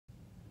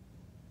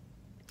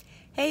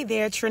Hey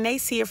there,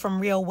 Trenace here from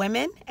Real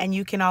Women, and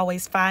you can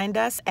always find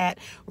us at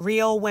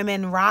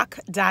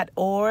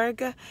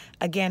realwomenrock.org.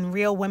 Again,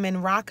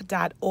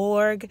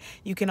 realwomenrock.org.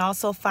 You can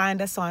also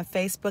find us on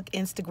Facebook,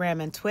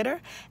 Instagram, and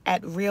Twitter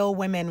at Real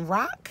Women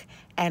Rock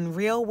and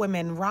Real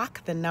Women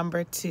Rock, the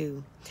number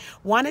 2.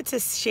 Wanted to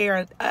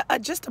share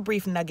just a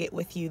brief nugget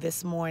with you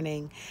this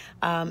morning.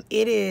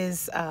 It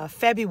is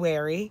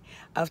February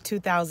of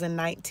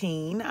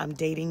 2019. I'm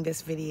dating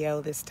this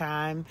video this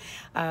time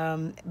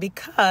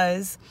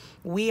because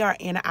we are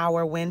in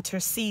our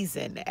winter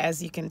season.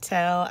 As you can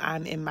tell,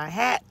 I'm in my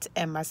hat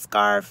and my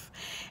scarf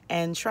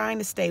and trying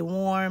to stay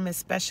warm,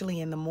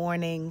 especially in the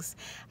mornings.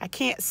 I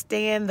can't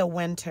stand the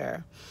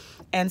winter.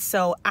 And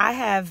so I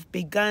have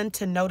begun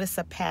to notice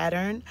a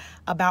pattern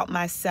about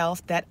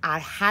myself that I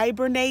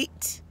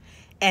hibernate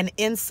and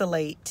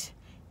insulate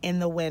in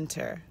the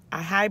winter.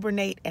 I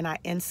hibernate and I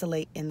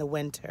insulate in the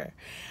winter.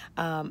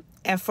 And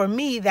for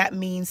me, that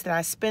means that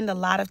I spend a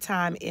lot of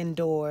time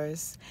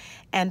indoors,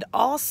 and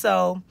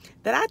also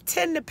that I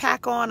tend to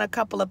pack on a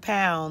couple of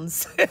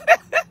pounds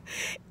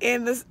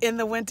in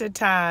the winter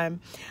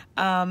time.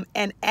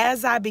 And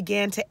as I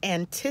began to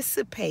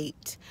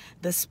anticipate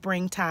the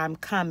springtime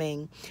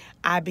coming,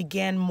 I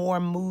began more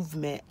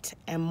movement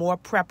and more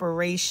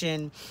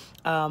preparation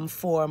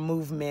for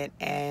movement,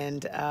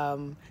 and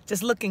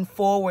just looking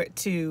forward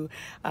to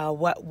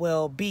what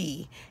will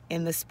be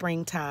in the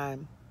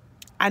springtime.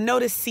 I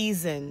notice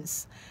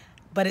seasons,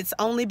 but it's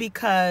only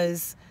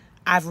because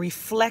I've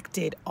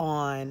reflected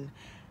on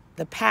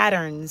the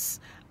patterns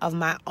of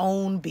my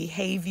own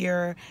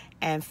behavior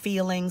and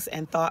feelings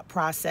and thought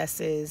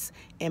processes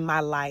in my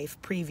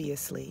life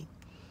previously.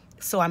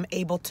 So I'm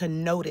able to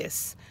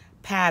notice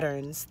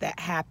patterns that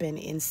happen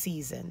in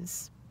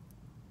seasons.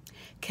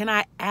 Can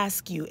I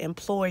ask you,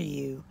 implore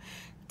you,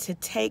 to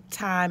take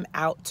time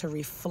out to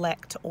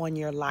reflect on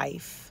your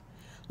life?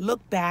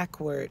 Look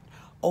backward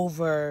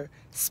over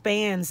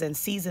spans and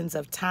seasons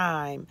of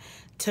time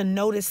to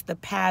notice the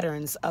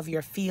patterns of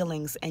your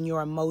feelings and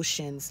your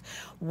emotions.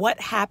 What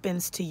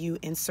happens to you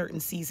in certain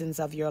seasons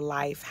of your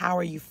life? How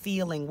are you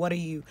feeling? What are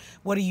you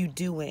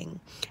doing?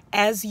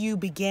 As you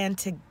begin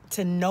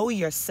to know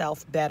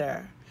yourself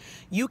better,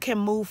 you can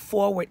move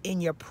forward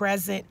in your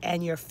present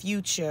and your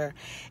future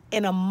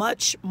in a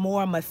much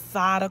more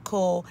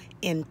methodical,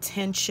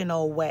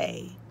 intentional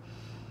way.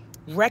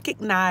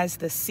 Recognize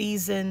the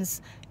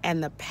seasons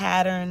and the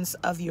patterns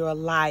of your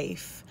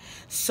life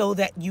so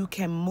that you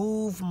can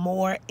move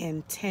more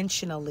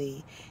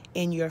intentionally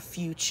in your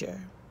future.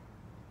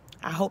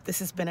 I hope this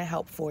has been a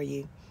help for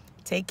you.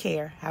 Take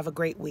care. Have a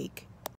great week.